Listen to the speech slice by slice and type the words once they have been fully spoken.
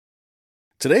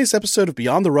Today's episode of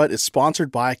Beyond the Rut is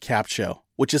sponsored by CapShow,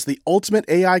 which is the ultimate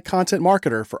AI content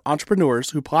marketer for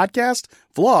entrepreneurs who podcast,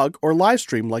 vlog, or live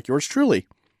stream like yours truly.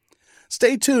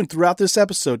 Stay tuned throughout this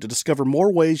episode to discover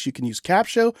more ways you can use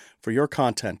CapShow for your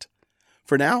content.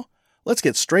 For now, let's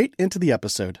get straight into the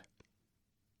episode.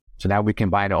 So now we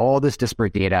combine all this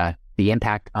disparate data, the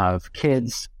impact of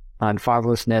kids on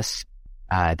fatherlessness,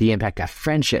 the impact of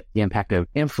friendship, the impact of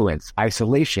influence,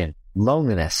 isolation,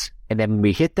 loneliness. And then when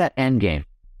we hit that end game,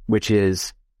 which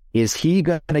is he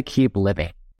going to keep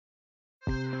living?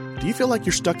 Do you feel like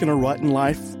you're stuck in a rut in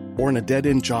life or in a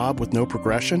dead-end job with no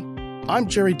progression? I'm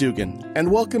Jerry Dugan,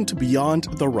 and welcome to Beyond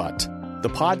the Rut, the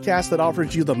podcast that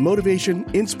offers you the motivation,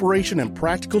 inspiration, and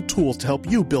practical tools to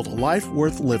help you build a life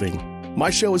worth living. My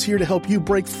show is here to help you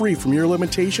break free from your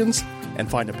limitations and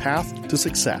find a path to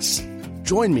success.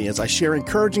 Join me as I share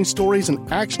encouraging stories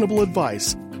and actionable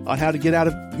advice on how to get out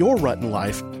of your rut in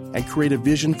life and create a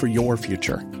vision for your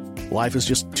future. Life is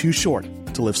just too short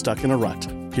to live stuck in a rut.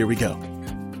 Here we go.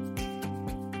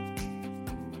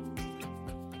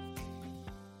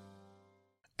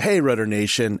 Hey, Rudder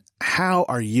Nation. How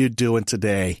are you doing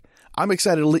today? I'm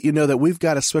excited to let you know that we've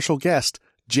got a special guest,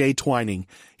 Jay Twining.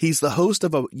 He's the host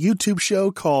of a YouTube show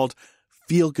called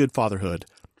Feel Good Fatherhood.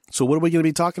 So what are we going to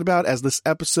be talking about as this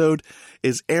episode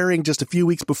is airing just a few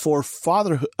weeks before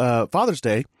Father's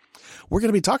Day? We're going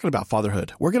to be talking about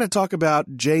fatherhood. We're going to talk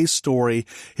about Jay's story,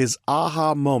 his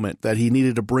aha moment that he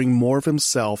needed to bring more of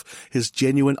himself, his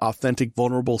genuine, authentic,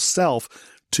 vulnerable self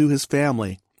to his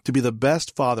family to be the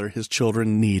best father his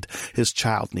children need, his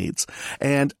child needs.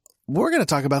 And we're going to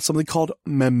talk about something called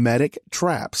mimetic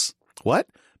traps. What?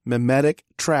 Mimetic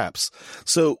traps.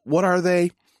 So what are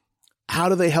they? How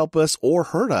do they help us or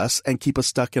hurt us and keep us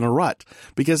stuck in a rut?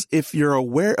 Because if you're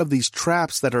aware of these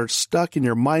traps that are stuck in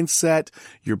your mindset,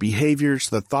 your behaviors,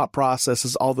 the thought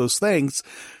processes, all those things,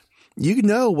 you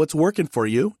know what's working for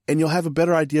you and you'll have a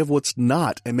better idea of what's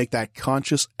not and make that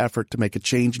conscious effort to make a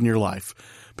change in your life.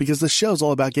 Because this show is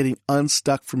all about getting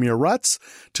unstuck from your ruts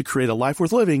to create a life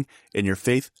worth living in your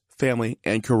faith, family,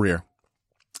 and career.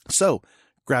 So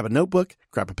grab a notebook,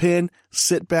 grab a pen,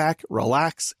 sit back,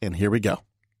 relax, and here we go.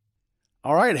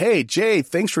 All right. Hey, Jay,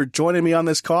 thanks for joining me on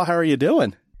this call. How are you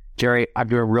doing? Jerry, I'm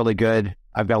doing really good.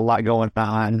 I've got a lot going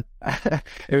on.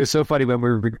 It was so funny when we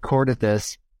recorded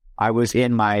this. I was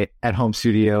in my at-home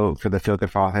studio for the Feel Good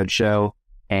Fatherhood show,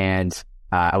 and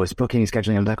I was booking and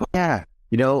scheduling. I was like, oh, yeah,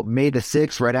 May the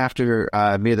 6th, right after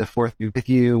May the 4th be with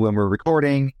you when we're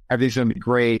recording. Everything's going to be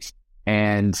great.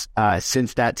 And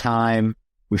since that time,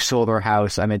 we've sold our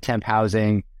house. I'm in temp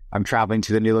housing. I'm traveling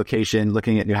to the new location,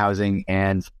 looking at new housing,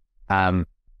 and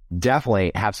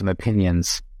definitely have some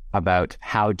opinions about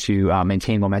how to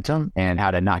maintain momentum and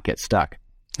how to not get stuck.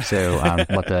 So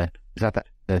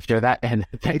share that. And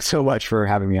thanks so much for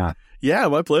having me on. Yeah,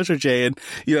 my pleasure, Jay. And,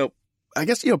 I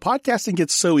guess, podcasting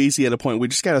gets so easy at a point. We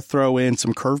just got to throw in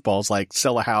some curveballs like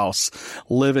sell a house,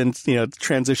 live in,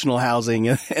 transitional housing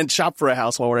and shop for a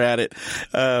house while we're at it.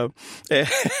 No,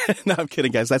 I'm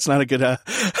kidding, guys. That's not a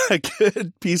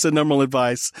good piece of normal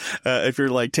advice. If you're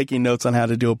like taking notes on how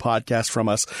to do a podcast from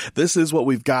us, this is what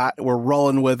we've got. We're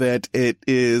rolling with it. It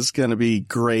is going to be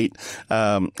great.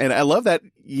 And I love that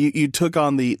you took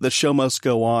on the show must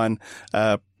go on,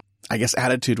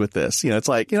 attitude with this. It's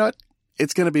like,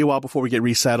 it's going to be a while before we get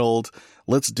resettled.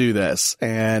 Let's do this.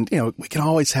 And, we can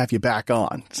always have you back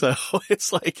on. So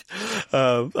it's like,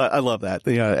 I love that.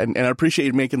 And I appreciate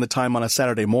you making the time on a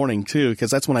Saturday morning too,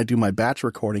 because that's when I do my batch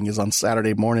recording is on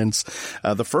Saturday mornings,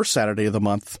 the first Saturday of the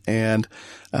month. And,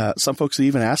 some folks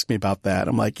even asked me about that.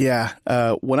 I'm like, yeah,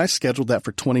 when I scheduled that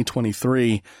for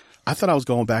 2023, I thought I was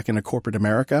going back into corporate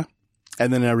America.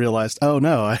 And then I realized, oh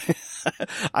no,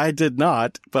 I did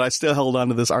not, but I still held on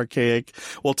to this archaic.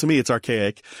 Well, to me, it's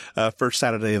archaic. First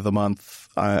Saturday of the month,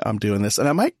 I'm doing this.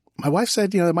 And my wife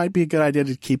said, it might be a good idea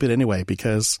to keep it anyway,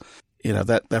 because,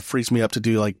 that frees me up to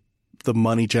do like the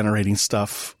money generating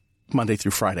stuff Monday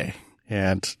through Friday.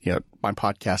 And, my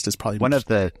podcast is probably one of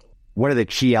the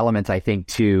key elements, I think,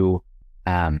 to,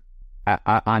 on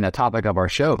the topic of our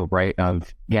show, right,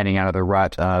 of getting out of the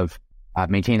rut of,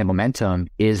 maintain the momentum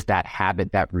is that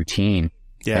habit, that routine.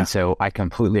 Yeah. And so I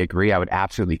completely agree. I would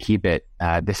absolutely keep it.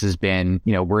 This has been,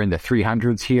 we're in the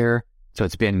 300s here. So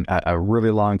it's been a really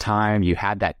long time. You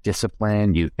had that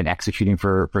discipline. You've been executing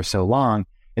for so long.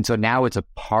 And so now it's a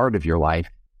part of your life.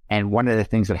 And one of the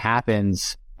things that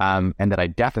happens, and that I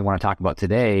definitely want to talk about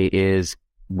today is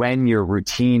when your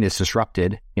routine is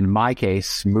disrupted, in my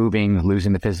case, moving,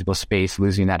 losing the physical space,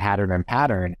 losing that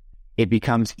pattern, it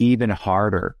becomes even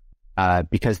harder.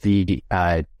 Because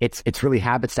it's really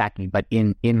habit stacking, but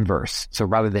in inverse. So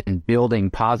rather than building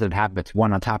positive habits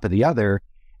one on top of the other,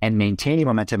 and maintaining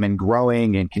momentum and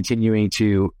growing and continuing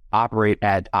to operate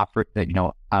at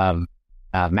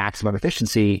maximum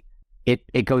efficiency,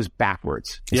 it goes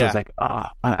backwards. So it's like,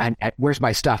 where's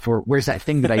my stuff, or where's that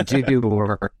thing that I do,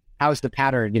 or how's the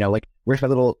pattern? Like, where's my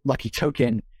little lucky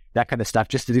token? That kind of stuff,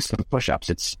 just to do some push-ups.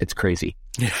 It's crazy.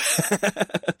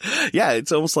 Yeah,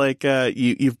 it's almost like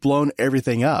you've blown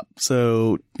everything up.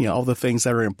 So all the things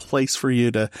that are in place for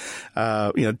you to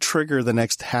trigger the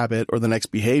next habit or the next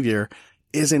behavior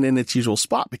isn't in its usual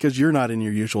spot because you're not in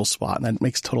your usual spot. And that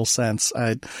makes total sense.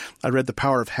 I read The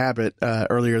Power of Habit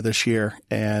earlier this year,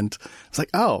 and it's like,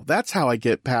 oh, that's how I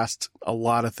get past a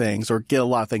lot of things or get a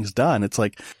lot of things done. It's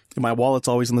like, my wallet's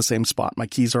always in the same spot. My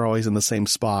keys are always in the same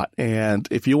spot. And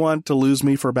if you want to lose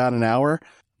me for about an hour,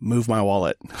 move my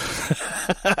wallet.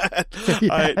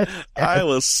 I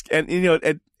was, and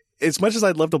as much as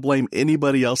I'd love to blame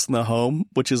anybody else in the home,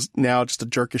 which is now just a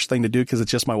jerkish thing to do because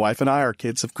it's just my wife and I, our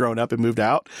kids have grown up and moved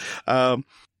out.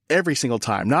 Every single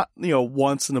time, not,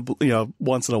 once in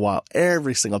a while,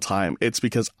 every single time, it's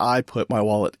because I put my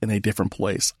wallet in a different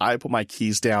place. I put my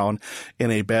keys down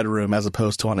in a bedroom as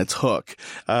opposed to on its hook.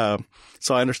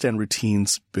 So I understand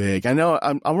routines big. I know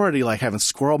I'm already like having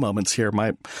squirrel moments here.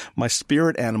 My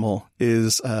spirit animal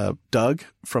is, Doug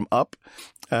from Up.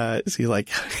 Is he like,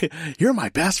 you're my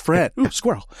best friend? Ooh,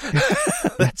 squirrel.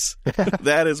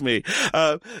 That is me.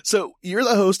 So you're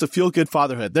the host of Feel Good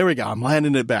Fatherhood. There we go. I'm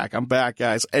landing it back. I'm back,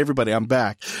 guys. Everybody, I'm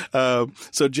back.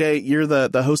 So Jay, you're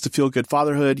the host of Feel Good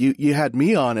Fatherhood. You had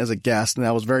me on as a guest, and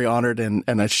I was very honored, and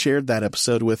I shared that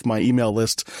episode with my email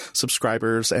list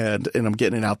subscribers, and I'm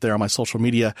getting it out there on my social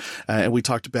media. And we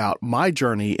talked about my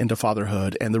journey into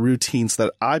fatherhood and the routines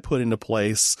that I put into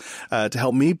place, to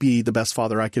help me be the best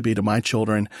father I could be to my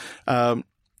children.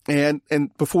 And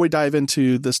before we dive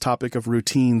into this topic of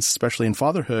routines, especially in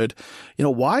fatherhood,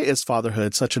 why is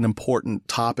fatherhood such an important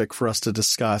topic for us to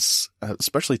discuss,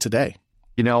 especially today?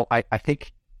 I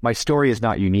think my story is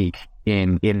not unique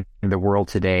in the world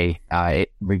today.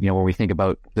 When we think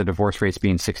about the divorce rates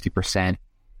being 60%,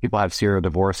 people have serial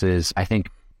divorces. I think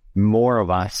more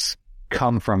of us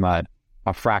come from a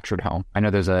fractured home. I know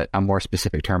there's a more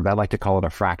specific term, but I like to call it a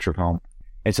fractured home.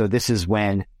 And so this is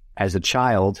when, as a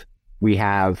child, we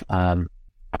have a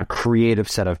creative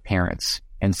set of parents.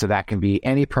 And so that can be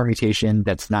any permutation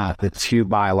that's not the two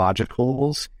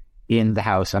biologicals in the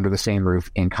house under the same roof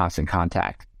in constant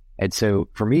contact. And so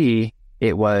for me,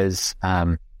 it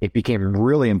became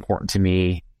really important to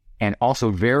me, and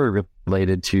also very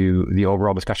related to the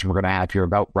overall discussion we're going to have here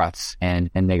about ruts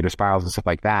and negative spirals and stuff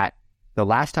like that. The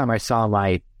last time I saw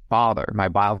my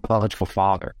biological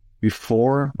father,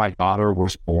 before my daughter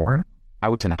was born, I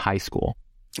was in high school.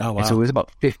 Oh, wow. And so it was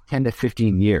about 10 to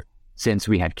 15 years since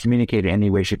we had communicated in any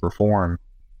way, shape, or form.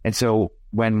 And so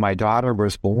when my daughter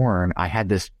was born, I had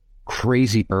this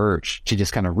crazy urge to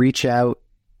just kind of reach out.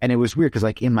 And it was weird because,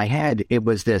 like, in my head, it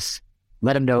was this,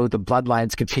 let him know the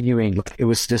bloodline's continuing. It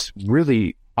was this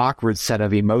really awkward set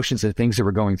of emotions and things that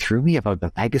were going through me about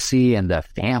the legacy and the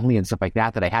family and stuff like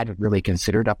that I hadn't really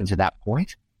considered up until that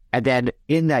point. And then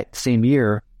in that same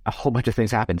year, a whole bunch of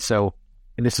things happened. So,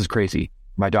 and this is crazy.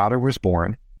 My daughter was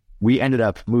born. We ended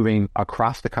up moving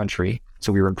across the country.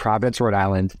 So we were in Providence, Rhode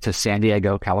Island to San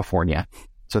Diego, California.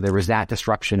 So there was that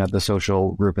disruption of the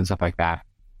social group and stuff like that.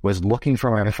 Was looking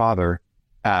for my father.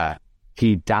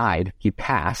 He died. He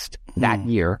passed that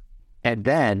year. And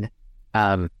then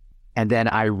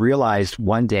I realized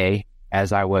one day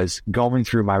as I was going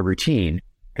through my routine,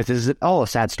 because this is all a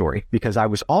sad story, because I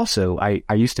was also, I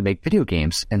used to make video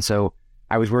games. And so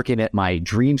I was working at my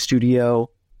dream studio,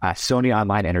 Sony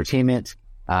Online Entertainment.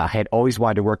 I had always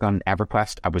wanted to work on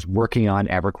EverQuest. I was working on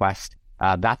EverQuest,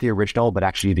 not the original, but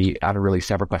actually the unreleased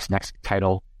EverQuest Next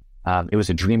title. It was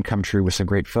a dream come true with some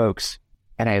great folks.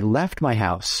 And I left my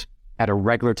house at a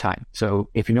regular time. So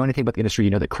if you know anything about the industry,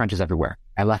 you know that crunch is everywhere.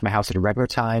 I left my house at a regular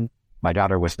time. My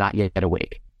daughter was not yet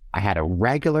awake. I had a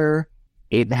regular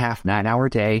 8.5, 9-hour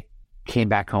day, came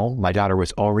back home. My daughter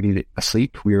was already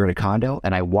asleep. We were in a condo,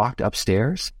 and I walked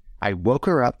upstairs. I woke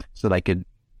her up so that I could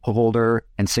hold her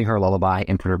and sing her a lullaby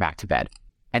and put her back to bed.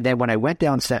 And then when I went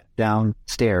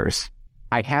downstairs,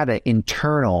 I had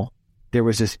there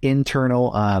was this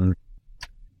internal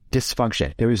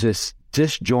dysfunction. There was this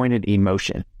disjointed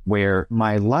emotion where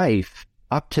my life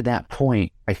up to that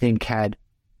point, I think, had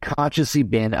consciously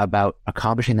been about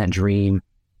accomplishing that dream,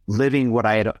 living what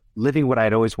I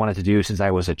had always wanted to do since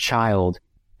I was a child.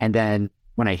 And then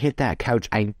when I hit that couch,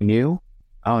 I knew,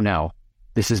 oh no,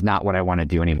 this is not what I want to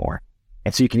do anymore.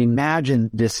 And so you can imagine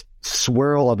this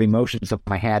swirl of emotions up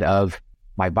my head of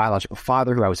my biological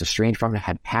father, who I was estranged from,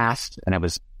 had passed, and I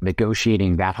was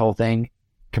negotiating that whole thing.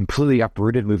 completely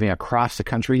uprooted, moving across the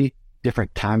country,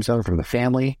 different time zone from the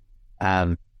family.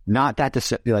 Not that to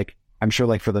say, like, I'm sure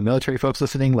like for the military folks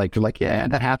listening, like they're like, yeah,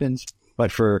 that happens.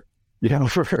 But for,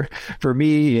 for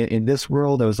me in this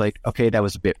world, I was like, okay, that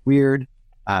was a bit weird.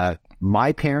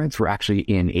 My parents were actually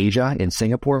in Asia, in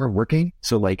Singapore working.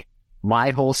 So like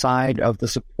my whole side of the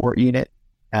support unit,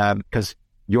 because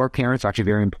your parents are actually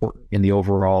very important in the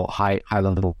overall high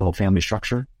level family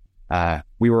structure.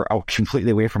 We were out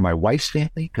completely away from my wife's family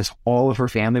because all of her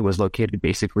family was located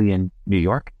basically in New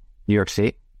York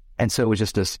State. And so it was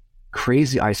just this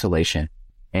crazy isolation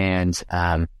and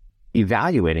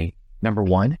evaluating, number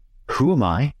one, who am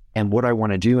I and what I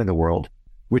want to do in the world,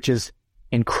 which is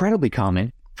incredibly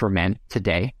common for men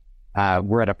today.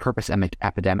 We're at a purpose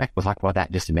epidemic. We'll talk about that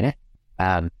in just a minute.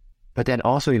 But then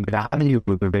also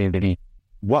evaluating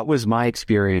what was my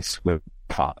experience with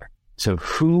father. So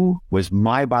who was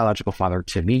my biological father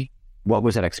to me? What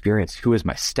was that experience? Who is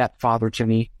my stepfather to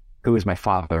me? Who is my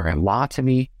father-in-law to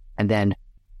me? And then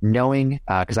knowing,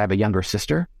 because I have a younger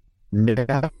sister,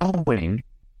 knowing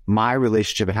my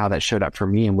relationship and how that showed up for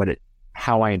me and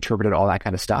how I interpreted all that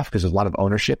kind of stuff, because there's a lot of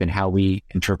ownership in how we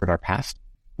interpret our past.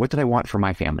 What did I want for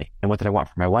my family? And what did I want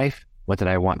for my wife? What did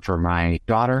I want for my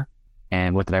daughter?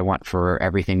 And what did I want for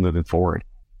everything moving forward?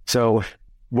 So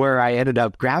where I ended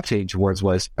up gravitating towards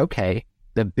was, okay,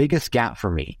 the biggest gap for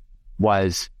me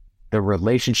was the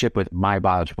relationship with my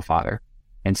biological father.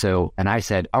 And I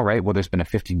said, all right, well, there's been a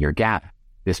 15-year gap.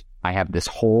 I have this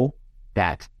hole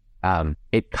that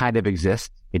it kind of exists.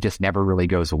 It just never really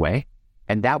goes away.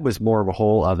 And that was more of a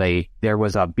hole of there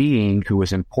was a being who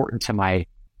was important to my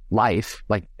life,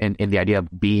 like in the idea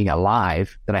of being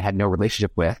alive, that I had no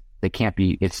relationship with.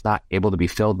 It's not able to be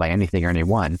filled by anything or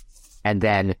anyone. And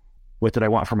then what did I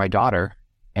want for my daughter?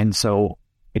 And so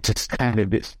it just kind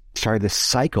of started this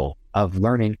cycle of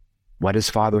learning, what is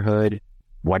fatherhood?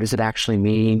 What does it actually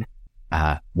mean?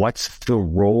 What's the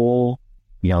role?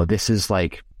 This is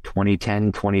like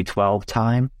 2010, 2012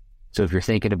 time. So if you're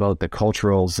thinking about the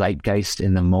cultural zeitgeist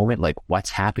in the moment, like what's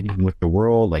happening with the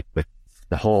world, like with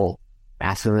the whole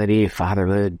masculinity,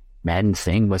 fatherhood, men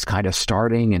thing was kind of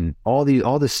starting, and all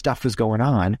this stuff was going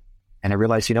on. And I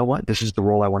realized, you know what? This is the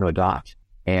role I want to adopt.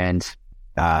 And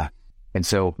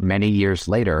so many years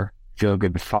later, Feel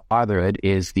Good Fatherhood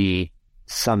is the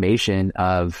summation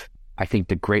of, I think,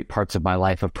 the great parts of my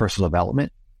life of personal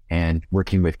development and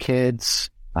working with kids,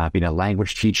 being a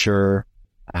language teacher,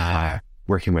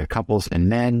 working with couples and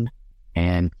men,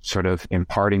 and sort of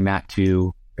imparting that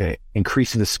to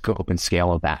increasing the scope and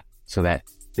scale of that, so that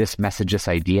this message, this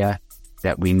idea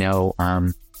that we know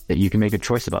that you can make a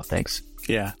choice about things.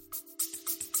 Yeah.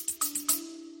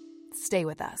 Stay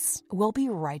with us. We'll be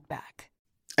right back.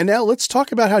 And now let's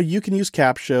talk about how you can use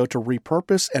Capshow to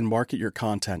repurpose and market your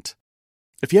content.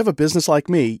 If you have a business like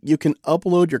me, you can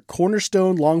upload your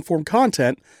cornerstone long-form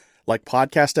content, like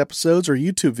podcast episodes or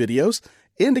YouTube videos,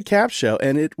 into Capshow,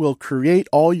 and it will create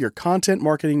all your content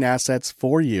marketing assets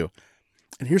for you.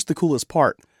 And here's the coolest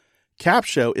part.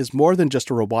 Capshow is more than just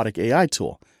a robotic AI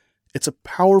tool. It's a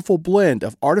powerful blend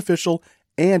of artificial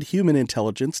and human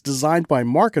intelligence designed by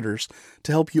marketers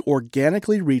to help you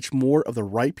organically reach more of the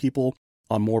right people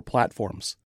on more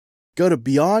platforms. Go to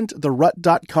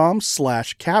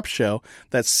beyondtherut.com/capshow,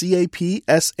 that's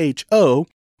CAPSHO,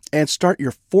 and start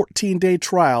your 14-day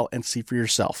trial and see for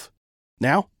yourself.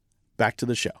 Now, back to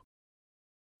the show.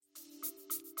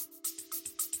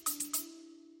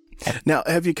 Now,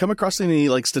 have you come across any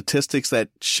statistics that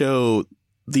show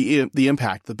the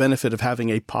impact, the benefit of having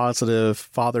a positive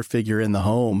father figure in the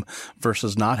home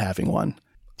versus not having one?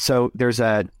 So there's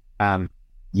So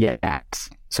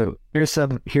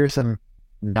here's some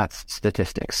nuts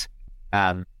statistics.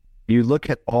 You look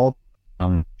at all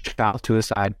child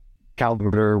suicide, child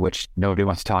murder, which nobody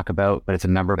wants to talk about, but it's a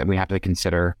number that we have to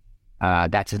consider.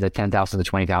 That's in the 10,000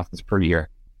 to 20,000s per year.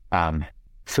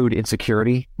 Food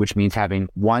insecurity, which means having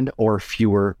one or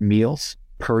fewer meals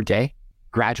per day.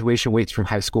 Graduation rates from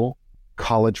high school,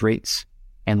 college rates,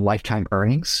 and lifetime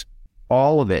earnings.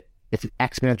 All of it, it's an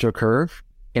exponential curve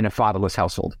in a fatherless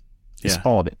household. It's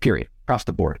all of it, period, across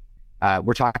the board.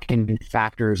 We're talking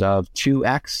factors of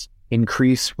 2x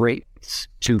increase rates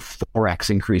to 4x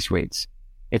increase rates.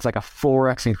 It's like a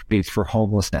 4x increase for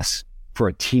homelessness for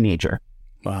a teenager.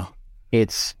 Wow.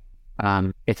 It's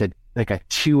a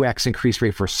 2x increase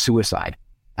rate for suicide.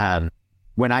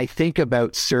 When I think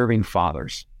about serving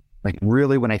fathers,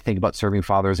 when I think about serving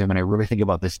fathers, and when I really think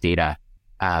about this data,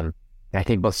 I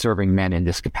think about serving men in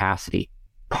this capacity.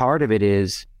 Part of it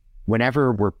is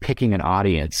whenever we're picking an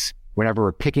audience, whenever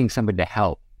we're picking somebody to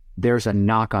help, there's a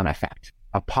knock-on effect.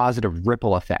 a positive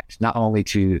ripple effect, not only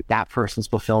to that person's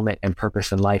fulfillment and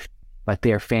purpose in life, but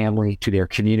their family, to their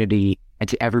community, and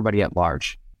to everybody at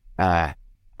large.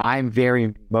 I'm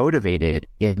very motivated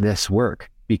in this work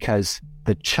because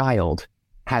the child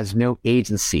has no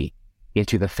agency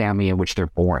into the family in which they're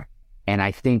born. And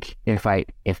I think if I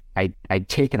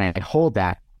take and I hold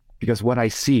that, because what I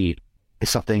see is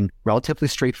something relatively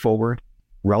straightforward,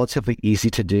 relatively easy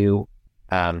to do.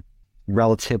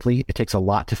 Relatively, it takes a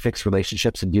lot to fix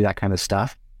relationships and do that kind of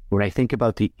stuff. When I think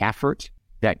about the effort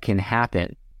that can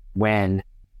happen when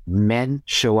men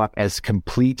show up as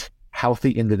complete,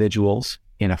 healthy individuals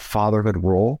in a fatherhood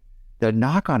role, the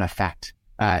knock-on effect,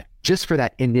 just for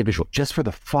that individual, just for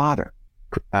the father,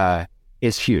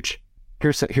 is huge.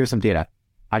 Here's some data.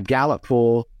 A Gallup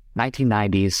poll,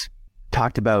 1990s,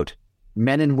 talked about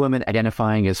men and women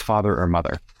identifying as father or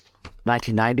mother.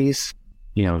 1990s,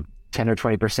 10 or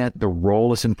 20%, the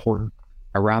role is important.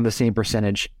 Around the same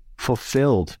percentage,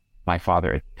 fulfilled by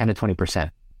father, 10 to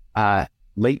 20%.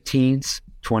 Late teens,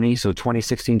 20, so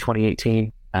 2016,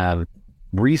 2018,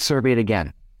 resurveyed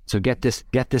again. So get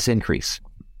this increase.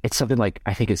 It's something like,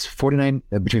 I think it's 49,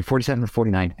 between 47 and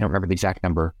 49, I don't remember the exact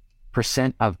number,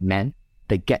 percent of men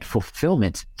that get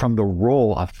fulfillment from the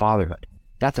role of fatherhood.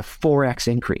 That's a 4x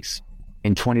increase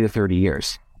in 20 to 30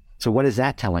 years. So what is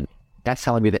that telling me? That's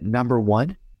telling me that number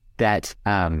one, that,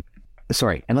 and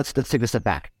let's take a step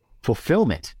back.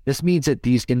 Fulfillment. This means that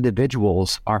these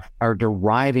individuals are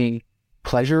deriving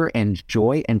pleasure and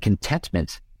joy and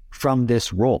contentment from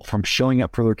this role, from showing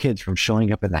up for their kids, from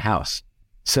showing up in the house.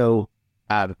 So,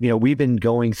 we've been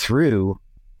going through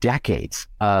decades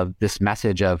of this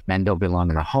message of men don't belong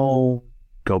in the home,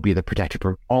 go be the protective,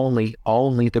 only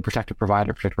the protective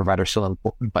provider. Protective provider is still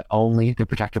important, but only the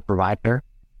protective provider.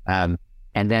 And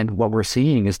then what we're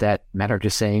seeing is that men are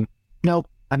just saying, nope,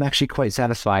 I'm actually quite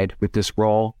satisfied with this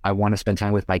role. I want to spend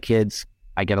time with my kids.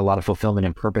 I get a lot of fulfillment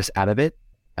and purpose out of it.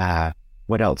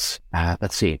 What else?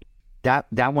 Let's see.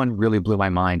 That one really blew my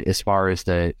mind as far as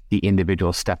the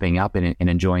individual stepping up and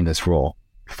enjoying this role.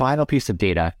 Final piece of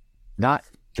data, not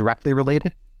directly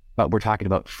related, but we're talking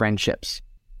about friendships.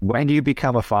 When you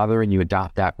become a father and you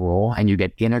adopt that role and you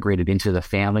get integrated into the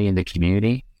family and the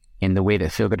community in the way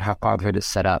that Feel Good Fatherhood is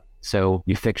set up, so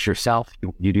you fix yourself,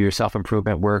 you do your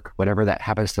self-improvement work, whatever that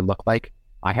happens to look like.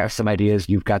 I have some ideas,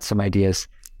 you've got some ideas.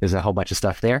 There's a whole bunch of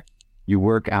stuff there. You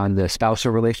work on the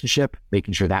spousal relationship,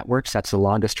 making sure that works. That's the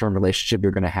longest term relationship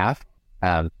you're going to have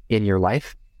in your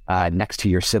life, next to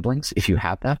your siblings, if you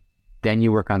have them. Then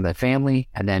you work on the family,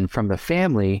 and then from the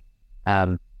family,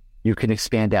 you can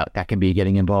expand out. That can be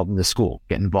getting involved in the school,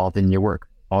 get involved in your work,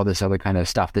 all this other kind of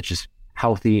stuff that's just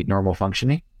healthy, normal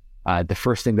functioning. The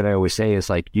first thing that I always say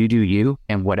is like, you do you,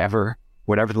 and whatever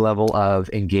the level of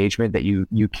engagement that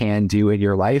you can do in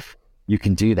your life, you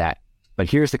can do that. But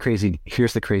here's the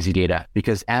crazy data,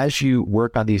 because as you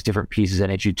work on these different pieces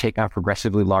and as you take on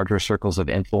progressively larger circles of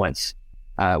influence,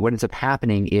 what ends up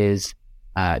happening is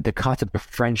the concept of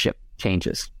friendship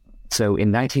changes. So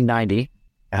in 1990,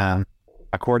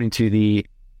 according to the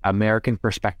American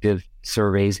Perspective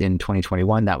surveys in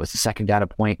 2021, that was the second data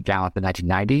point, Gallup in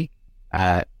 1990.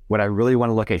 What I really want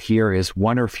to look at here is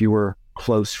one or fewer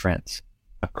close friends.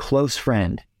 A close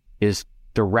friend is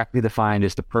directly defined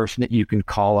as the person that you can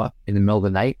call up in the middle of the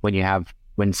night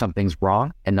when something's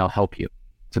wrong, and they'll help you.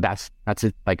 So that's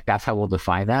it. Like, that's how we'll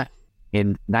define that.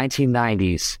 In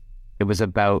 1990s, it was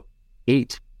about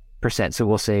 8%. So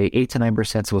we'll say 8 to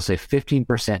 9%. So we'll say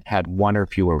 15% had one or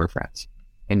fewer friends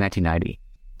in 1990.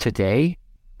 Today,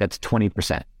 that's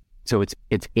 20%. So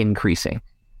it's increasing.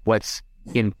 What's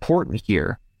important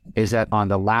here is that on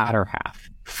the latter half,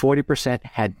 40%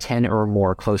 had 10 or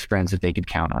more close friends that they could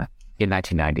count on in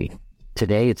 1990.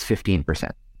 Today, it's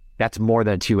 15%. That's more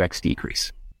than a 2x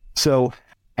decrease. So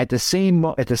at the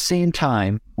same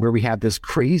time, where we have this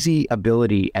crazy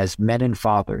ability as men and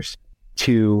fathers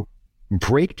to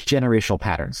break generational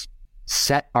patterns,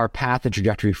 set our path and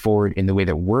trajectory forward in the way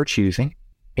that we're choosing,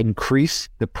 increase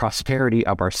the prosperity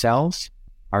of ourselves,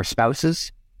 our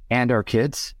spouses, and our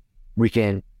kids, we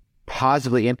can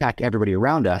positively impact everybody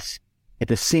around us. At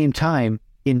the same time,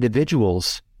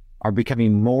 individuals are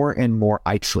becoming more and more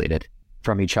isolated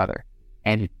from each other,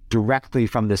 and directly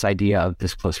from this idea of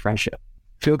this close friendship.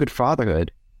 Feel Good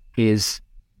Fatherhood is,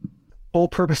 whole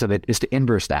purpose of it is to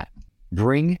inverse that.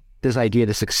 Bring this idea,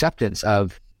 this acceptance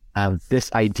of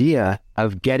this idea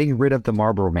of getting rid of the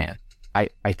Marlboro Man. When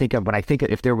I think of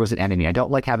if there was an enemy, I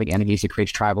don't like having enemies. It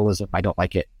creates tribalism. I don't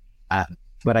like it.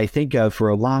 But I think of, for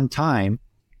a long time,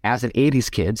 as an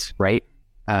 80s kids, right?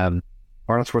 Arnold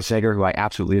Schwarzenegger, who I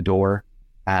absolutely adore,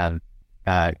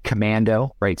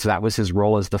 Commando, right? So that was his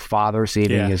role as the father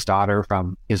saving his daughter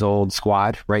from his old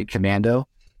squad, right? Commando.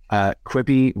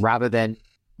 Quippy, rather than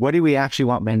what do we actually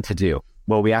want men to do?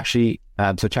 Well, we actually,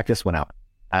 so check this one out.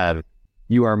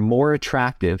 You are more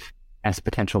attractive as a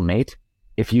potential mate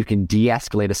if you can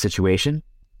de-escalate a situation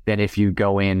than if you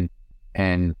go in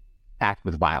and act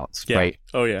with violence, right?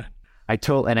 Oh yeah.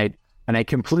 I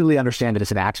completely understand that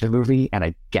it's an action movie, and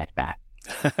I get that.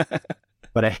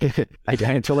 But I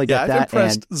totally get that. I've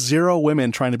impressed zero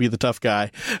women trying to be the tough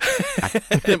guy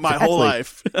in my whole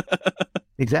life.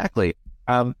 Exactly.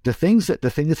 The thing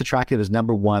that's attractive is,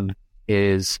 number one,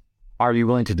 is are you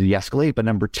willing to de-escalate? But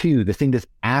number two, the thing that's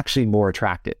actually more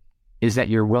attractive is that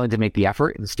you're willing to make the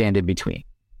effort and stand in between.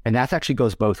 And that actually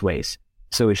goes both ways.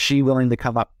 So is she willing to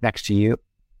come up next to you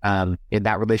in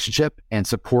that relationship and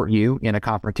support you in a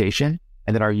confrontation?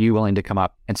 And then are you willing to come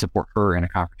up and support her in a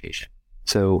confrontation?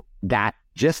 So that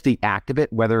just the act of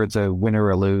it, whether it's a win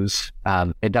or a lose,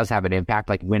 it does have an impact.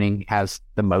 Like winning has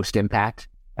the most impact,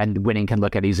 and winning can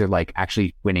look at either like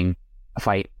actually winning a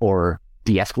fight or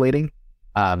de-escalating.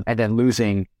 And then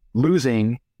losing,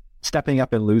 stepping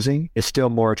up and losing is still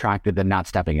more attractive than not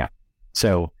stepping up.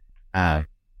 So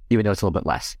even though it's a little bit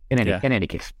less in any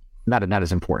case, not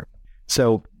as important.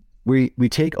 So we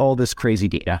take all this crazy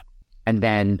data, and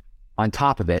then on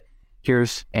top of it,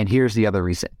 here's the other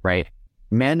reason, right?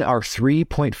 Men are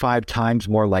 3.5 times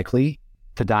more likely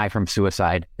to die from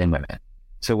suicide than women.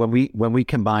 So when we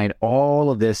combine all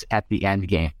of this at the end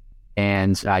game,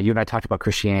 and you and I talked about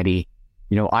Christianity,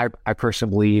 I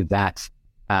personally believe that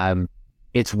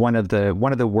it's one of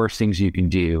the worst things you can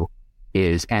do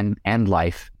is end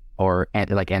life, or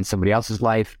end somebody else's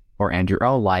life, or end your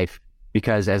own life,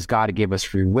 because as God gave us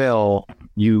free will,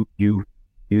 you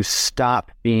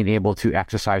stop being able to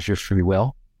exercise your free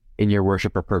will in your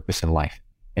worship or purpose in life.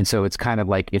 And so it's kind of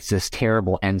like it's this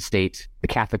terrible end state. The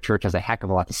Catholic Church has a heck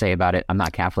of a lot to say about it. I'm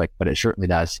not Catholic, but it certainly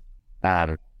does.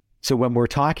 So when we're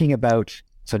talking about,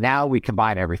 so now we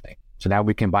combine everything. So now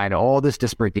we combine all this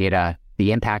disparate data,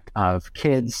 the impact of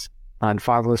kids on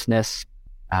fatherlessness,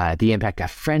 the impact of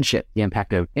friendship, the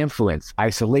impact of influence,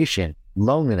 isolation,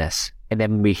 loneliness. And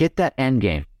then when we hit that end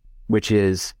game, which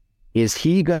is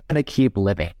he going to keep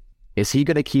living? Is he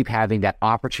going to keep having that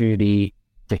opportunity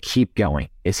to keep going?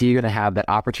 Is he going to have that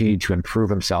opportunity to improve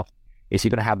himself? Is he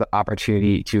going to have the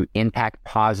opportunity to impact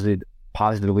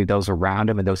positively those around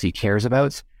him and those he cares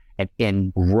about,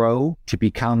 and grow to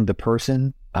become the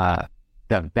person,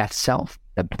 the best self?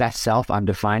 The best self I'm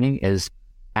defining is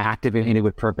activated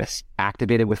with purpose,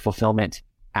 activated with fulfillment,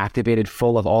 activated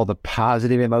full of all the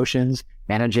positive emotions,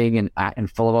 managing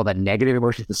and full of all the negative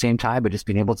emotions at the same time, but just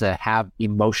being able to have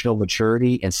emotional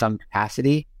maturity in some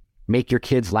capacity, make your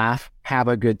kids laugh, have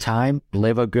a good time,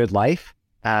 live a good life.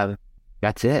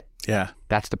 That's it. Yeah.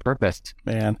 That's the purpose.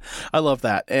 Man, I love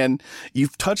that. And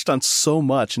you've touched on so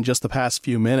much in just the past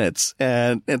few minutes.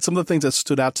 And some of the things that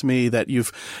stood out to me that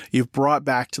you've brought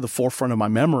back to the forefront of my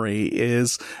memory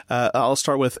is, I'll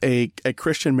start with a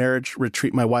Christian marriage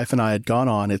retreat my wife and I had gone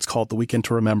on. It's called The Weekend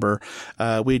to Remember.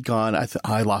 We'd gone,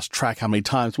 I lost track how many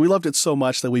times. We loved it so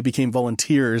much that we became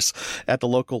volunteers at the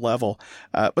local level.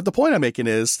 But the point I'm making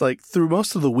is, like, through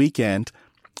most of the weekend,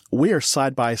 we are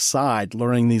side by side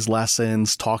learning these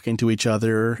lessons, talking to each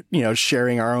other,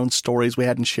 sharing our own stories we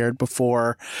hadn't shared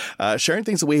before, sharing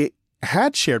things that we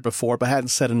had shared before but hadn't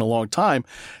said in a long time.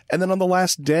 And then on the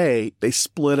last day, they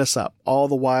split us up. All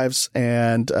the wives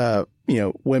and,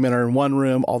 women are in one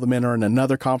room. All the men are in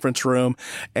another conference room.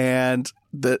 And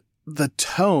the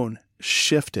tone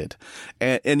shifted.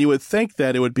 And you would think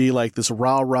that it would be like this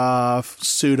rah-rah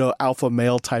pseudo alpha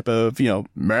male type of,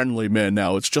 manly men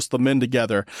now. It's just the men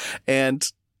together. And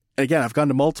again, I've gone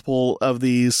to multiple of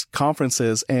these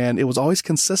conferences, and it was always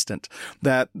consistent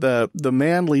that the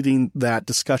man leading that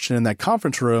discussion in that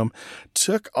conference room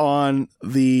took on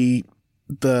the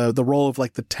role of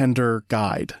like the tender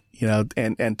guide,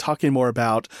 and talking more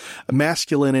about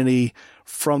masculinity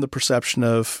from the perception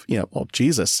of,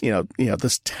 Jesus,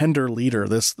 this tender leader,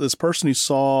 this person who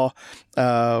saw,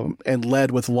 and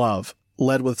led with love,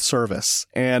 led with service.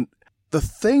 And the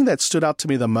thing that stood out to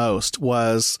me the most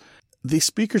was these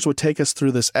speakers would take us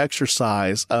through this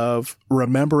exercise of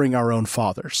remembering our own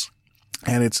fathers.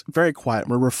 And it's very quiet.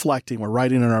 We're reflecting, we're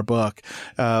writing in our book,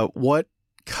 what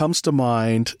comes to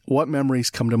mind, what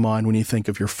memories come to mind when you think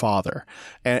of your father.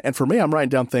 And for me, I'm writing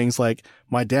down things like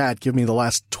my dad gave me the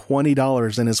last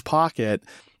 $20 in his pocket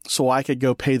so I could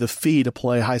go pay the fee to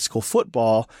play high school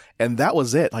football. And that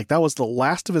was it. Like, that was the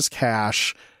last of his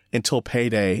cash until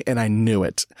payday. And I knew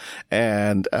it.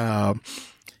 And,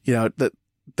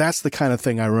 that's the kind of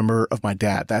thing I remember of my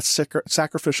dad. That's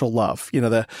sacrificial love. You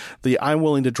know, the I'm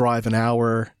willing to drive an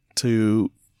hour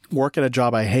to work at a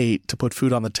job I hate to put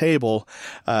food on the table,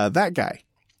 that guy.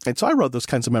 And so I wrote those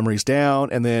kinds of memories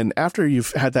down. And then after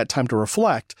you've had that time to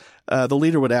reflect, the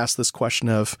leader would ask this question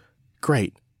of,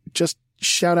 great, just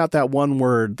shout out that one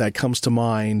word that comes to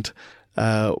mind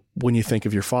when you think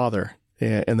of your father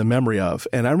and the memory of.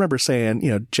 And I remember saying,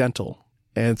 you know, gentle.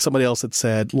 And somebody else had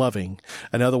said loving.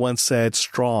 Another one said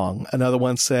strong. Another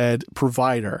one said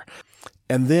provider.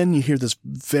 And then you hear this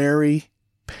very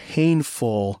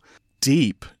painful,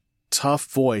 deep, tough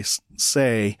voice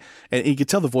say, and you could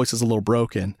tell the voice is a little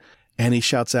broken, and he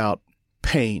shouts out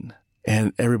pain.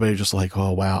 And everybody just like,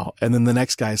 oh, wow. And then the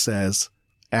next guy says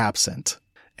absent.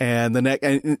 And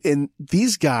and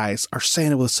these guys are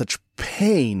saying it with such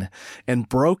pain and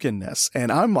brokenness.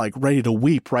 And I'm like ready to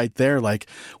weep right there. Like,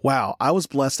 wow, I was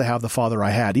blessed to have the father I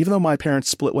had. Even though my parents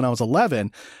split when I was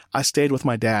 11, I stayed with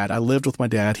my dad. I lived with my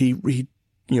dad. He you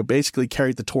know, basically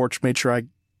carried the torch, made sure I,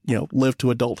 you know, lived to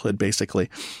adulthood basically,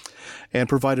 and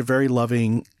provided very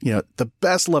loving, you know, the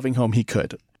best loving home he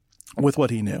could with what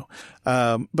he knew.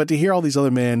 But to hear all these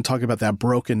other men talking about that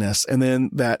brokenness, and then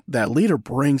that leader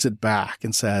brings it back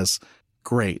and says,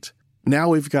 great, now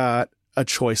we've got a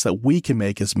choice that we can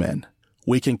make as men.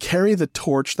 We can carry the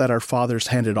torch that our fathers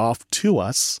handed off to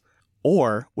us,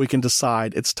 or we can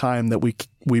decide it's time that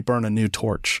we burn a new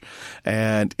torch.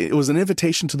 And it was an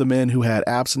invitation to the men who had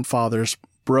absent fathers,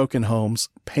 broken homes,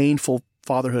 painful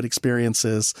fatherhood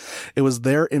experiences. It was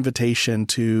their invitation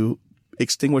to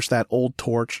extinguish that old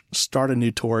torch, start a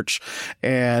new torch.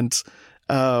 And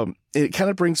it kind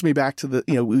of brings me back to the,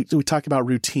 you know, we talk about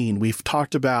routine. We've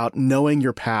talked about knowing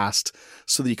your past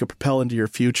so that you can propel into your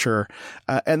future.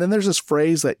 And then there's this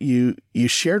phrase that you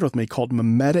shared with me called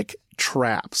mimetic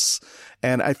traps.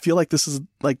 And I feel like this is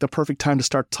like the perfect time to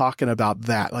start talking about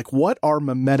that. Like, what are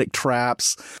mimetic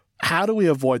traps? How do we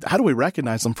avoid, how do we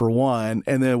recognize them for one?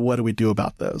 And then what do we do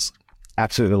about those?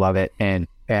 Absolutely love it. And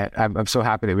I'm so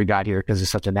happy that we got here because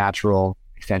it's such a natural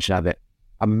extension of it.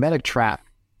 A mimetic trap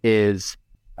is,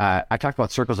 I talked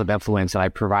about circles of influence, and I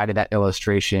provided that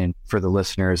illustration for the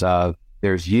listeners of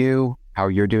there's you, how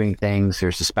you're doing things,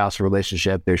 there's the spousal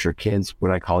relationship, there's your kids,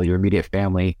 what I call your immediate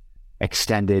family,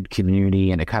 extended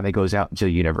community, and it kind of goes out into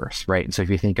the universe, right? And so if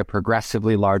you think of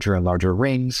progressively larger and larger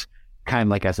rings, kind of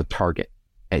like as a target,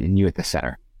 and you at the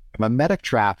center. A mimetic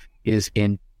trap is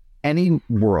in any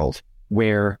world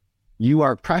where you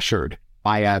are pressured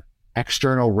by an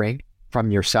external ring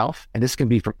from yourself, and this can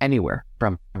be from anywhere,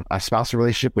 from a spousal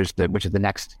relationship, which is the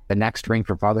next ring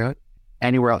for fatherhood,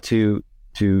 anywhere out to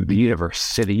the universe.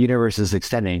 So the universe is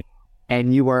extending,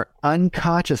 and you are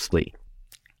unconsciously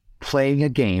playing a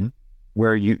game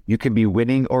where you can be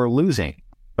winning or losing,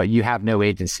 but you have no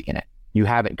agency in it. You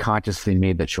haven't consciously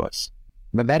made the choice.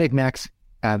 Mimetic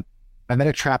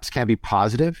traps can be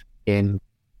positive in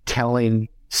telling,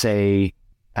 say,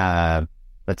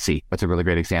 let's see, what's a really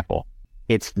great example?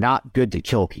 It's not good to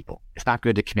kill people. It's not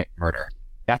good to commit murder.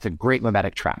 That's a great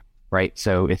mimetic trap, right?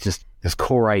 So it's just this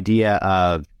core idea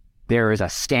of there is a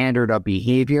standard of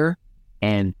behavior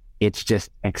and it's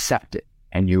just accepted,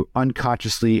 and you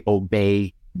unconsciously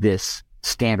obey this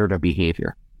standard of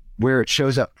behavior. Where it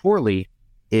shows up poorly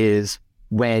is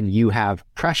when you have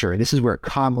pressure, and this is where it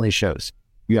commonly shows.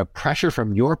 You have pressure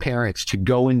from your parents to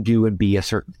go and do and be a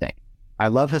certain thing. I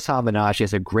love Hassan Minhaj. He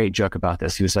has a great joke about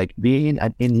this. He was like, being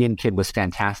an Indian kid was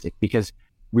fantastic because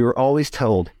we were always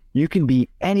told you can be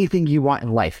anything you want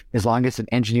in life as long as it's an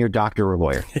engineer, doctor, or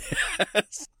lawyer.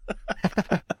 Yes.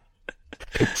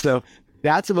 So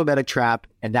that's a mimetic trap,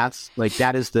 and that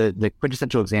is the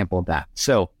quintessential example of that.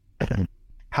 So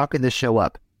how can this show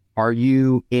up? Are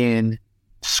you in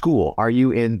school? Are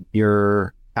you in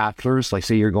your bachelor's? Like,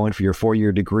 say you're going for your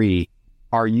 4-year degree.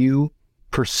 Are you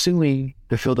pursuing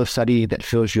the field of study that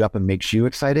fills you up and makes you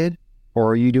excited?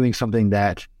 Or are you doing something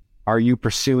are you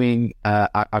pursuing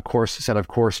a set of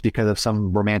course because of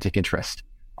some romantic interest?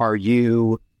 Are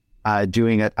you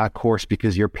doing a course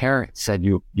because your parents said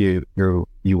you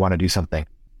want to do something?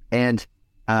 And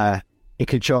it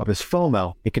could show up as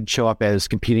FOMO. It could show up as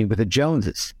competing with the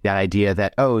Joneses. That idea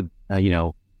that,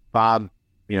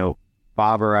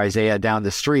 Bob or Isaiah down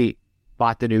the street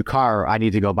bought the new car. I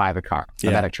need to go buy the car.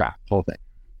 Mimetic trap, whole thing.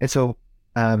 And so,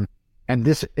 and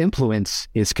this influence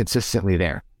is consistently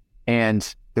there.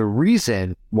 And the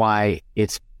reason why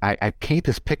I paint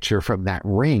this picture from that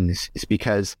rings is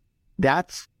because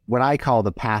that's what I call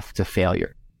the path to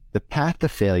failure. The path to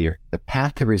failure, the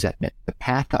path to resentment, the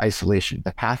path to isolation,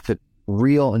 the path to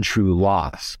real and true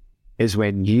loss is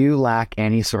when you lack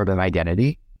any sort of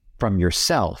identity from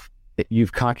yourself that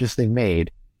you've consciously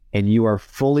made, and you are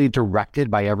fully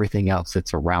directed by everything else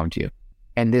that's around you.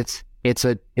 And it's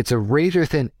a razor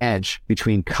thin edge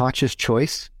between conscious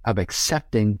choice of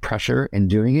accepting pressure and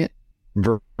doing it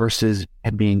versus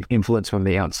being influenced from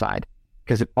the outside.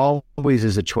 Because it always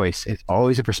is a choice. It's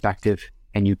always a perspective,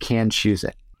 and you can choose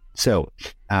it. So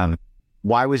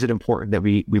why was it important that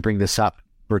we bring this up?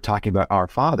 We're talking about our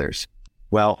fathers.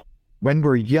 Well, when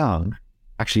we're young,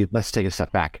 actually, let's take a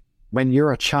step back. When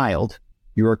you're a child,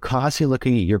 you are constantly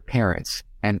looking at your parents,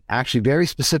 and actually very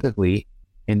specifically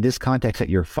in this context at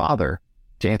your father,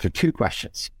 to answer two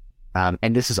questions.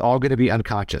 And this is all going to be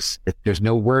unconscious. There's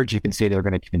no words you can say that are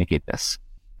going to communicate this.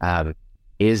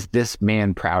 Is this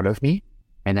man proud of me?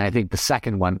 And then I think the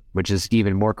second one, which is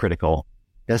even more critical,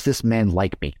 does this man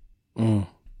like me? Mm.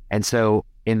 And so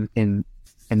in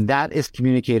that is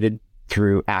communicated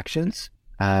through actions,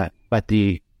 but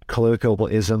the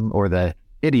colloquialism or the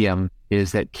idiom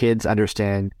is that kids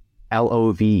understand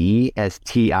LOVE as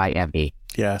TIME.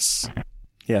 Yes.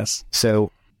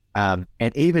 So, and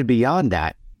even beyond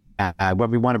that, when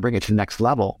we want to bring it to the next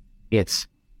level, it's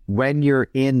when you're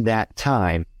in that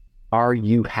time, are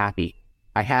you happy?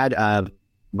 I had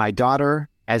my daughter,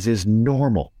 as is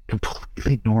normal,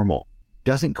 completely normal,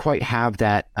 doesn't quite have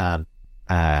that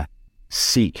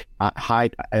seek,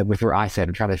 hide with her eyesight.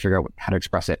 I'm trying to figure out how to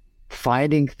express it.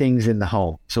 Finding things in the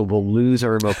home. So we'll lose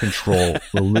our remote control.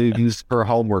 We'll lose her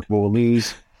homework. We'll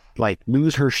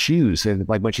lose her shoes and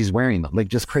like when she's wearing them, like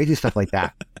just crazy stuff like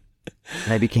that.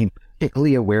 And I became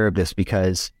particularly aware of this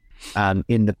because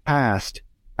in the past,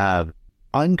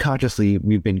 unconsciously,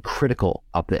 we've been critical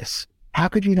of this. How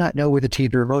could you not know where the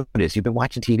TV remote is? You've been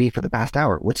watching TV for the past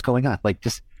hour. What's going on? Like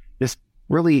just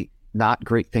really not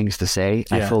great things to say.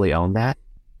 Yeah. I fully own that.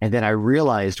 And then I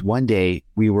realized one day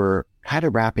we were kind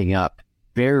of wrapping up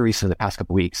very recently, the past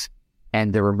couple of weeks,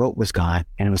 and the remote was gone.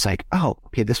 And it was like, oh,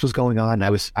 okay, this was going on. I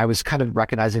was kind of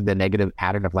recognizing the negative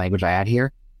pattern of language I had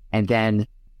here. And then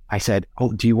I said,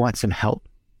 oh, do you want some help?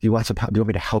 Do you want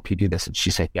me to help you do this? And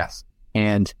she said, yes.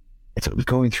 And so it was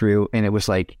going through, and it was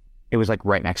like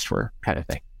right next to her kind of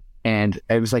thing. And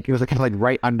it was kind of like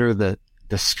right under the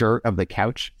skirt of the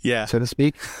couch, so to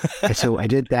speak. And so I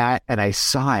did that and I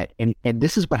saw it. And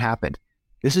this is what happened.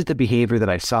 This is the behavior that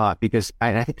I saw, because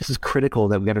I think this is critical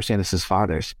that we understand this as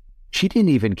fathers. She didn't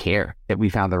even care that we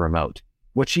found the remote.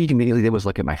 What she immediately did was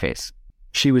look at my face.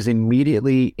 She was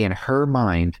immediately, in her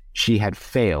mind, she had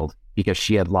failed because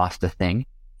she had lost a thing.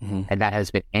 Mm-hmm. And that has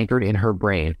been anchored in her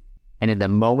brain. And in the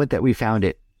moment that we found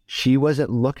it, she wasn't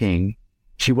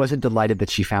delighted that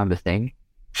she found the thing.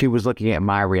 She was looking at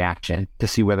my reaction to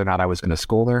see whether or not I was going to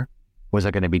scold her. Was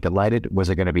I going to be delighted? Was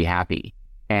I going to be happy?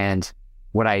 And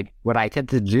what I tend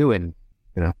to do, and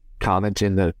comment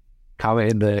in the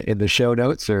show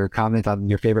notes or comment on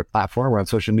your favorite platform or on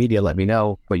social media, let me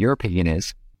know what your opinion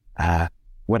is.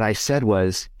 What I said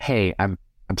was, hey, I'm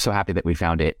so happy that we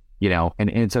found it, and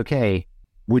it's okay.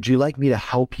 Would you like me to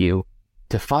help you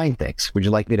to find things? Would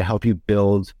you like me to help you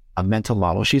build a mental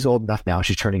model? She's old enough now.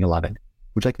 She's turning 11.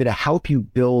 Would you like me to help you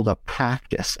build a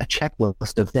practice, a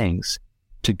checklist of things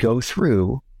to go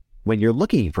through when you're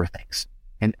looking for things?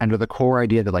 And under the core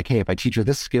idea that, like, hey, if I teach her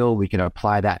this skill, we can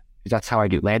apply that. That's how I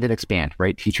do land and expand,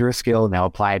 right? Teach her a skill, now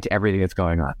apply it to everything that's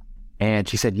going on. And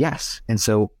she said yes. And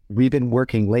so we've been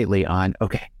working lately on,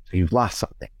 okay, so you've lost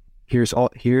something. Here's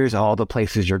all the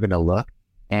places you're going to look.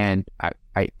 And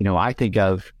I think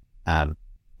of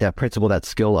that principle, that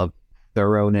skill of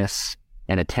thoroughness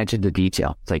and attention to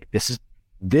detail. It's like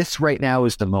this right now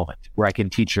is the moment where I can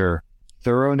teach her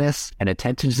thoroughness and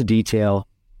attention to detail,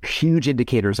 huge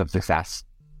indicators of success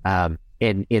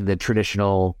in the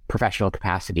traditional professional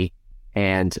capacity.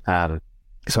 And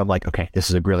so I'm like, okay, this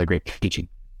is a really great teaching.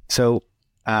 So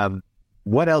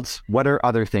what else? What are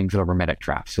other things that are mimetic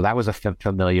traps? So that was a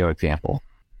familiar example.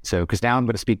 So because now I'm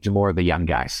going to speak to more of the young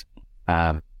guys.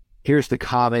 Here's the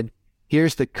common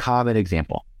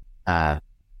example.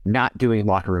 Not doing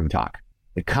locker room talk.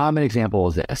 The common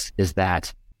example is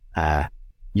that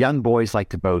young boys like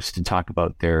to boast and talk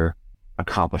about their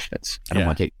accomplishments. I don't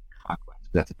want to take conquest.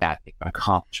 That's a bad thing.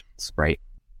 Accomplishments, right?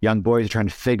 Young boys are trying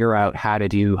to figure out how to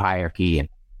do hierarchy and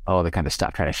all the kind of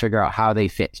stuff, trying to figure out how they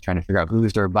fit, trying to figure out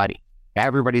who's their buddy.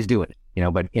 Everybody's doing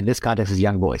it, but in this context, it's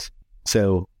young boys.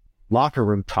 So locker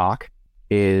room talk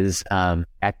is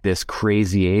at this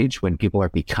crazy age when people are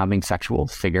becoming sexual,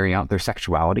 figuring out their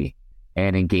sexuality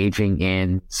and engaging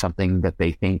in something that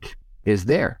they think is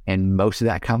there. And most of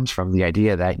that comes from the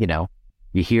idea that,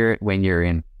 you hear it when you're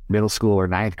in middle school or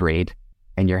ninth grade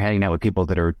and you're hanging out with people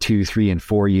that are 2, 3, and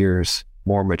 4 years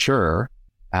more mature.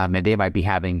 and they might be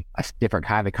having a different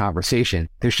kind of conversation.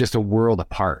 There's just a world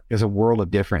apart. There's a world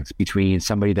of difference between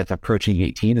somebody that's approaching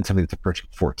 18 and somebody that's approaching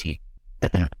 14.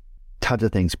 Tons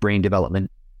of things, brain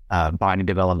development, body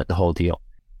development, the whole deal.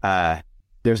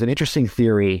 There's an interesting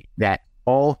theory that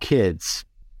all kids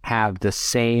have the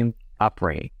same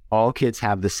upbringing. All kids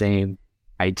have the same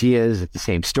ideas, the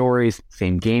same stories, the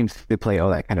same games they play,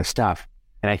 all that kind of stuff.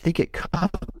 And I think it comes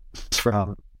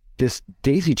from this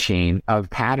daisy chain of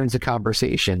patterns of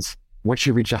conversations. Once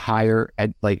you reach a higher,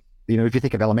 if you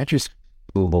think of elementary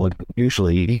school,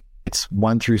 usually it's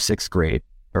 1 through 6th grade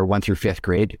or 1 through 5th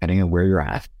grade, depending on where you're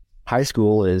at. High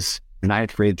school is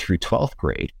 9th grade through 12th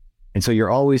grade. And so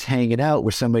you're always hanging out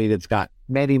with somebody that's got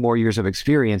many more years of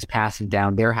experience passing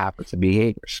down their habits and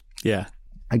behaviors. Yeah.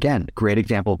 Again, great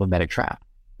example of a mimetic trap.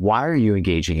 Why are you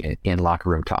engaging in locker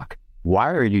room talk?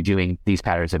 Why are you doing these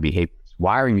patterns of behaviors?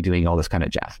 Why are you doing all this kind of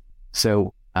jazz?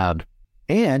 So,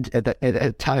 and at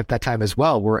that time as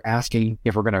well, we're asking,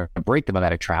 if we're going to break the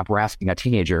mimetic trap, we're asking a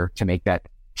teenager to make that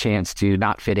chance to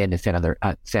not fit in and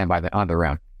stand on their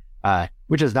own,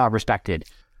 which is not respected.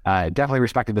 Definitely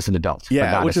respected as an adult. Yeah,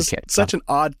 but not which as is a kid. such an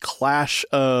odd clash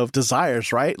of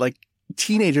desires, right? Like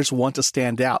teenagers want to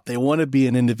stand out. They want to be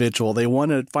an individual. They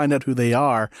want to find out who they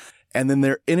are. And then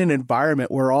they're in an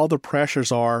environment where all the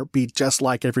pressures are be just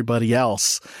like everybody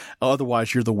else.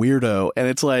 Otherwise, you're the weirdo. And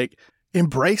it's like,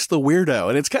 embrace the weirdo.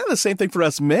 And it's kind of the same thing for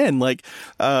us men. Like,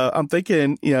 I'm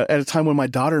thinking, at a time when my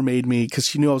daughter made me, because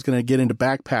she knew I was going to get into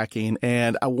backpacking,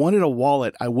 and I wanted a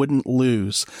wallet I wouldn't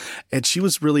lose. And she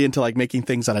was really into like making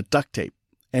things out of duct tape.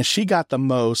 And she got the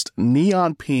most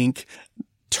neon pink,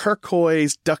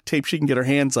 turquoise duct tape she can get her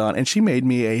hands on. And she made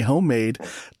me a homemade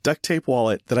duct tape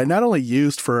wallet that I not only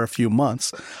used for a few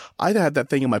months, I'd had that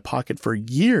thing in my pocket for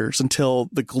years until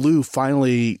the glue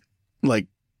finally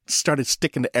started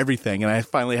sticking to everything. And I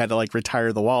finally had to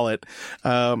retire the wallet.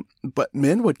 But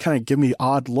men would kind of give me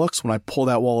odd looks when I pull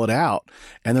that wallet out,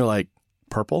 and they're like,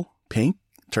 purple, pink,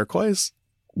 turquoise.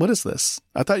 What is this?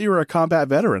 I thought you were a combat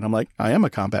veteran. I'm like, I am a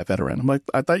combat veteran. I'm like,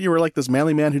 I thought you were like this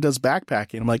manly man who does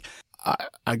backpacking. I'm like,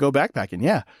 I go backpacking.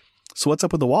 Yeah. So what's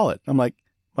up with the wallet? I'm like,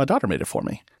 my daughter made it for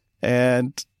me,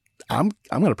 and I'm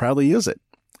going to proudly use it.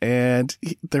 And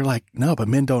they're like, no, but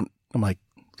men don't. I'm like,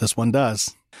 this one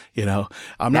does.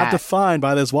 I'm not defined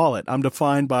by this wallet. I'm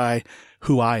defined by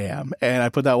who I am. And I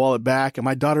put that wallet back, and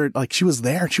my daughter, she was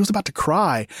there, and she was about to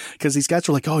cry because these guys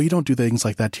were like, oh, you don't do things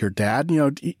like that to your dad.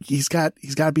 He's got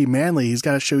to be manly. He's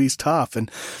got to show he's tough. And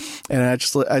I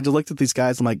just looked at these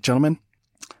guys. I'm like, gentlemen,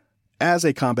 as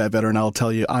a combat veteran, I'll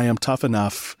tell you, I am tough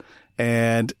enough.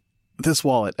 And this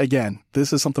wallet, again,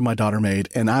 this is something my daughter made,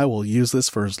 and I will use this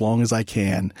for as long as I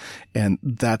can. And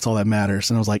that's all that matters.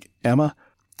 And I was like, Emma,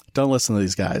 don't listen to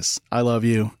these guys. I love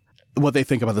you. What they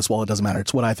think about this wallet doesn't matter.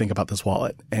 It's what I think about this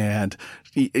wallet. And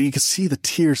you can see the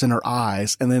tears in her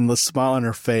eyes and then the smile on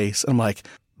her face. And I'm like,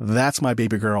 that's my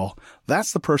baby girl.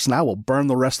 That's the person I will burn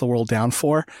the rest of the world down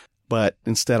for. But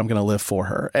instead, I'm going to live for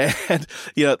her. And,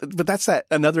 but that's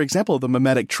another example of the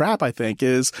mimetic trap, I think,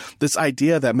 is this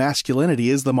idea that masculinity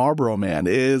is the Marlboro Man,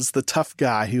 is the tough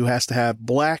guy who has to have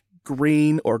black,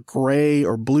 green or gray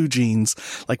or blue jeans.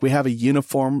 Like we have a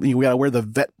uniform, we got to wear the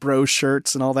vet bro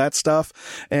shirts and all that stuff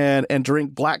and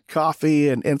drink black coffee.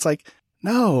 And it's like,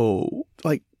 no,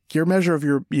 your measure of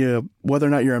your, whether or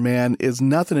not you're a man is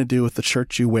nothing to do with the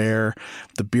shirt you wear,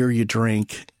 the beer you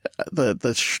drink, the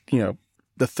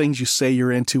things you say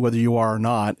you're into, whether you are or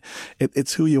not.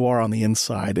 It's who you are on the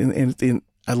inside. And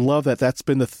I love that that's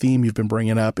been the theme you've been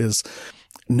bringing up, is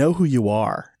know who you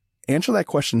are. Answer that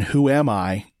question, who am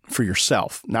I, for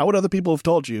yourself, not what other people have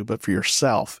told you, but for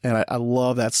yourself. And I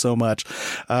love that so much.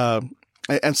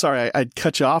 I'm sorry, I'd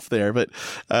cut you off there, but,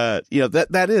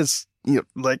 that is,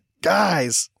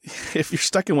 guys, if you're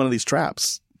stuck in one of these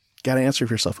traps, got to answer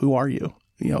for yourself. Who are you?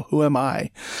 Who am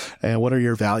I? And what are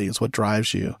your values? What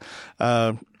drives you?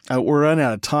 We're running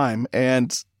out of time.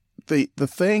 And the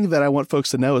thing that I want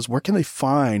folks to know is, where can they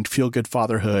find Feel Good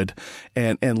Fatherhood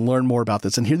and learn more about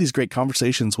this and hear these great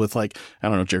conversations with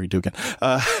Jerry Dugan,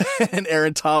 and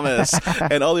Aaron Thomas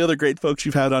and all the other great folks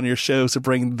you've had on your show to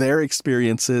bring their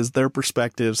experiences, their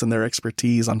perspectives, and their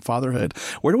expertise on fatherhood.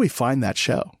 Where do we find that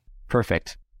show?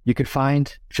 Perfect. You could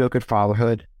find Feel Good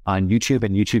Fatherhood on YouTube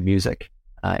and YouTube Music.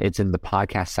 It's in the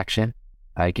podcast section.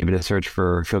 Give it a search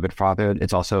for Feel Good Fatherhood.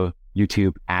 It's also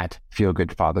YouTube at Feel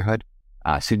Good Fatherhood.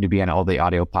 Soon to be on all the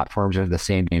audio platforms under the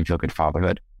same name, Feel Good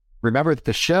Fatherhood. Remember that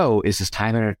the show is this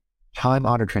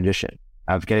time-honored tradition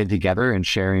of getting together and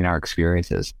sharing our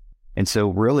experiences. And so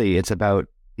really it's about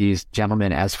these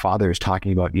gentlemen as fathers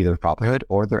talking about either fatherhood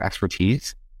or their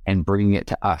expertise and bringing it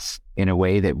to us in a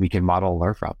way that we can model and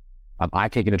learn from.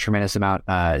 I've taken a tremendous amount,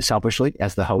 selfishly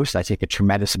as the host, I take a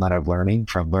tremendous amount of learning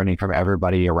from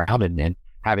everybody around and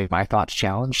having my thoughts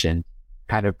challenged and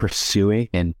kind of pursuing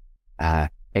and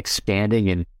expanding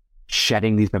and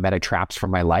shedding these mimetic traps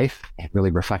from my life and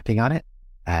really reflecting on it.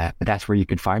 But that's where you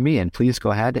can find me. And please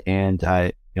go ahead and,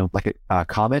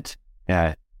 comment,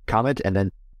 and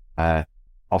then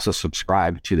also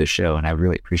subscribe to the show. And I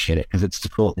really appreciate it because it's the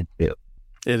cool thing to do.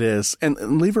 It is.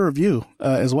 And leave a review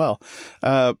as well.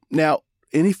 Now,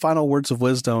 any final words of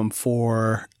wisdom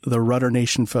for the Rudder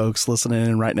Nation folks listening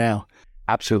in right now?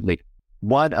 Absolutely.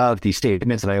 One of the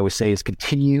statements that I always say is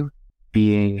continue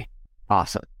being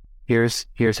awesome. Here's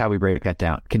how we break that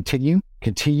down.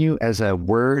 Continue as a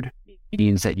word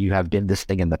means that you have been this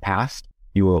thing in the past.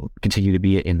 You will continue to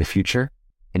be it in the future,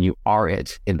 and you are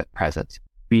it in the present.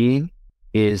 Being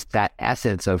is that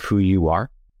essence of who you are.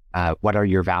 What are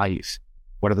your values?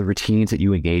 What are the routines that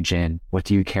you engage in? What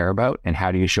do you care about? And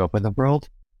how do you show up in the world?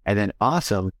 And then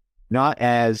awesome, not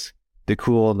as the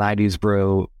cool 90s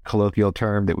bro colloquial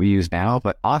term that we use now,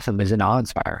 but awesome is an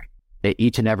awe-inspiring. That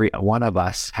each and every one of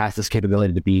us has this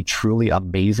capability to be truly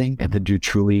amazing and to do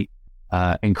truly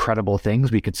incredible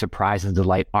things. We could surprise and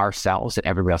delight ourselves and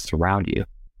everybody else around you.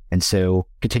 And so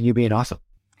continue being awesome.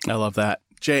 I love that.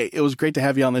 Jay, it was great to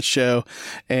have you on this show.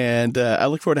 And I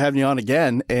look forward to having you on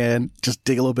again and just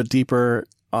dig a little bit deeper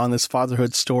on this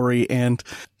fatherhood story and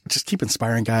just keep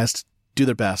inspiring guys to do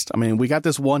their best. I mean, we got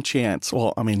this one chance.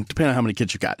 Well, I mean, depending on how many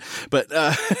kids you got, but,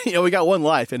 we got one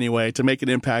life anyway to make an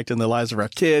impact in the lives of our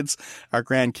kids, our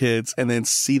grandkids, and then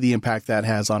see the impact that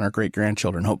has on our great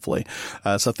grandchildren, hopefully.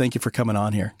 So thank you for coming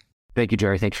on here. Thank you,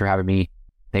 Jerry. Thanks for having me.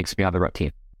 Thanks for being on the Rut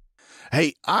team.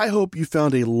 Hey, I hope you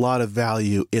found a lot of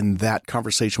value in that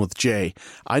conversation with Jay.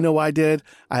 I know I did.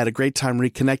 I had a great time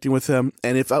reconnecting with him.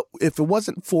 And if it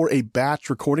wasn't for a batch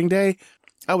recording day,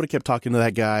 I would have kept talking to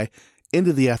that guy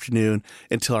into the afternoon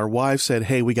until our wives said,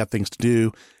 hey, we got things to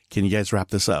do. Can you guys wrap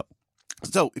this up?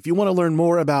 So if you want to learn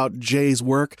more about Jay's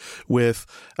work with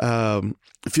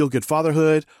Feel Good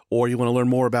Fatherhood, or you want to learn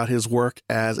more about his work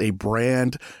as a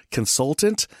brand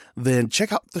consultant, then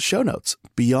check out the show notes,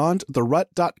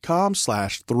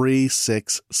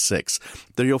 beyondtherut.com/366.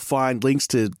 There you'll find links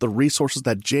to the resources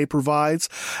that Jay provides,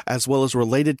 as well as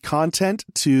related content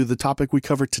to the topic we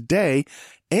covered today.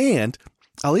 And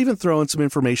I'll even throw in some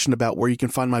information about where you can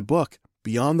find my book,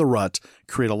 Beyond the Rut,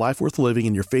 Create a Life Worth Living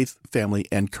in Your Faith, Family,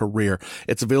 and Career.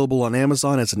 It's available on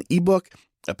Amazon as an ebook,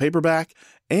 a paperback,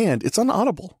 and it's on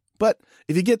Audible. But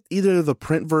if you get either of the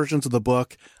print versions of the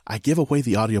book, I give away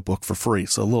the audiobook for free.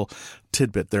 So a little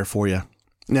tidbit there for you.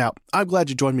 Now, I'm glad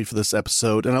you joined me for this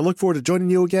episode, and I look forward to joining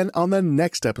you again on the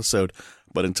next episode.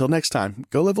 But until next time,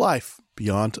 go live life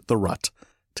beyond the rut.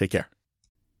 Take care.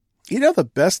 You know, the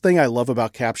best thing I love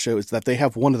about Capsho is that they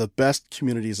have one of the best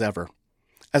communities ever.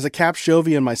 As a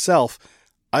Capshovian myself,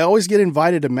 I always get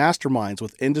invited to masterminds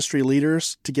with industry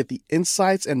leaders to get the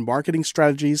insights and marketing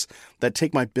strategies that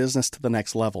take my business to the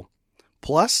next level.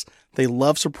 Plus, they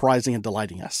love surprising and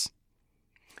delighting us.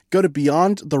 Go to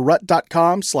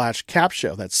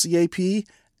beyondtherut.com/capshow, that's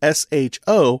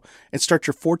CAPSHO, and start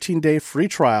your 14-day free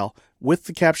trial with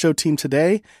the Capsho team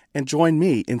today and join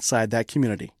me inside that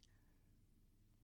community.